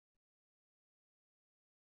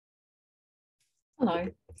Hello.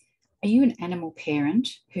 Are you an animal parent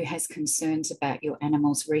who has concerns about your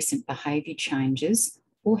animal's recent behaviour changes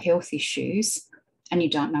or health issues and you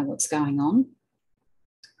don't know what's going on?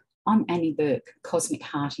 I'm Annie Bourke, Cosmic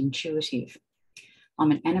Heart Intuitive.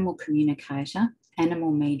 I'm an animal communicator,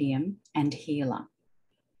 animal medium and healer.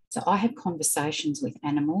 So I have conversations with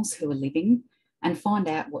animals who are living and find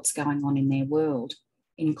out what's going on in their world,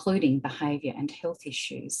 including behaviour and health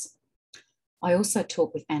issues. I also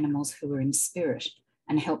talk with animals who are in spirit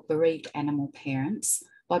and help bereaved animal parents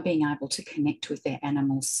by being able to connect with their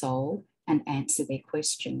animal's soul and answer their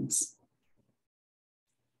questions.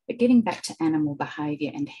 But getting back to animal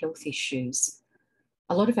behaviour and health issues,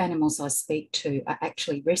 a lot of animals I speak to are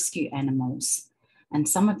actually rescue animals, and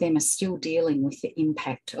some of them are still dealing with the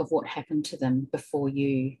impact of what happened to them before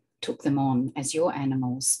you took them on as your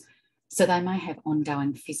animals. So they may have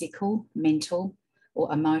ongoing physical, mental,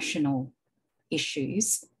 or emotional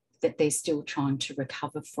issues that they're still trying to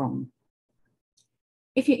recover from.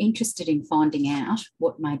 If you're interested in finding out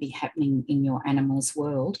what may be happening in your animal's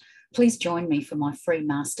world, please join me for my free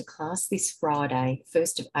masterclass this Friday,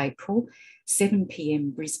 1st of April, 7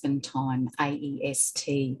 p.m. Brisbane time,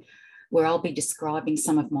 AEST, where I'll be describing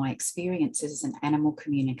some of my experiences as an animal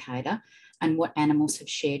communicator and what animals have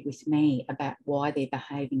shared with me about why they're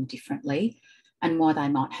behaving differently and why they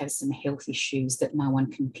might have some health issues that no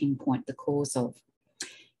one can pinpoint the cause of.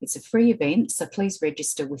 It's a free event, so please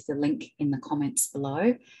register with the link in the comments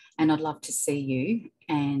below, and I'd love to see you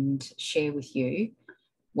and share with you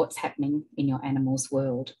what's happening in your animal's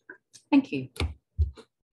world. Thank you.